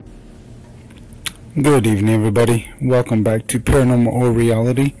Good evening, everybody. Welcome back to Paranormal or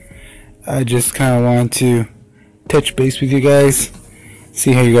Reality. I just kind of want to touch base with you guys,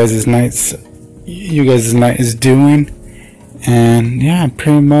 see how you guys' night is doing, and yeah,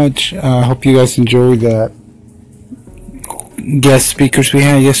 pretty much. Hope you guys enjoyed the guest speakers we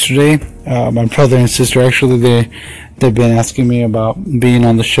had yesterday. My brother and sister actually they've been asking me about being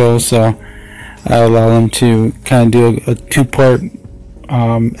on the show, so I allow them to kind of do a two-part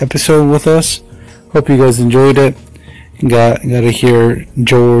episode with us. Hope you guys enjoyed it. Got to hear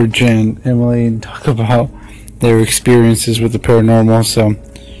George and Emily talk about their experiences with the paranormal. So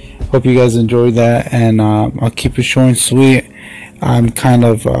hope you guys enjoyed that, and I'll keep it short and sweet. I'm kind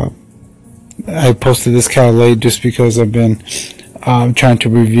of I posted this kind of late just because I've been trying to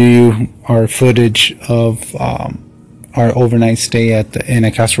review our footage of our overnight stay at the Inn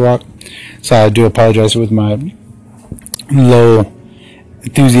at Castle Rock. So I do apologize with my low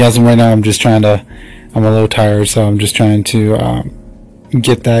enthusiasm right now. I'm a little tired, so I'm just trying to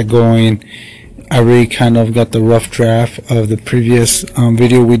get that going. I already kind of got the rough draft of the previous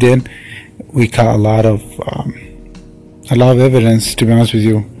video we did. We caught a lot of evidence, to be honest with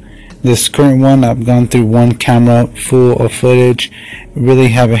you. This current one, I've gone through one camera full of footage. Really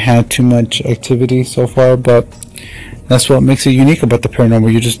haven't had too much activity so far, but that's what makes it unique about the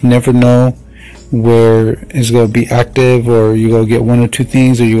paranormal. You just never know where it's going to be active, or you go get one or two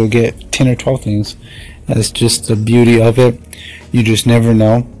things, or you go get 10 or 12 things. That's just the beauty of it. You just never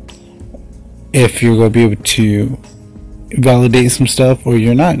know if you're going to be able to validate some stuff, or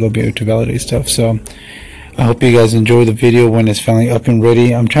you're not going to be able to validate stuff. So I hope you guys enjoy the video when it's finally up and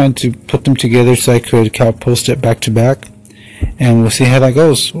ready. I'm trying to put them together so I could post it back to back, and we'll see how that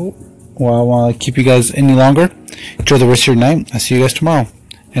goes. Well, I want to keep you guys any longer. Enjoy the rest of your night. I'll see you guys tomorrow.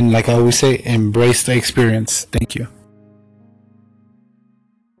 And like I always say, embrace the experience. Thank you.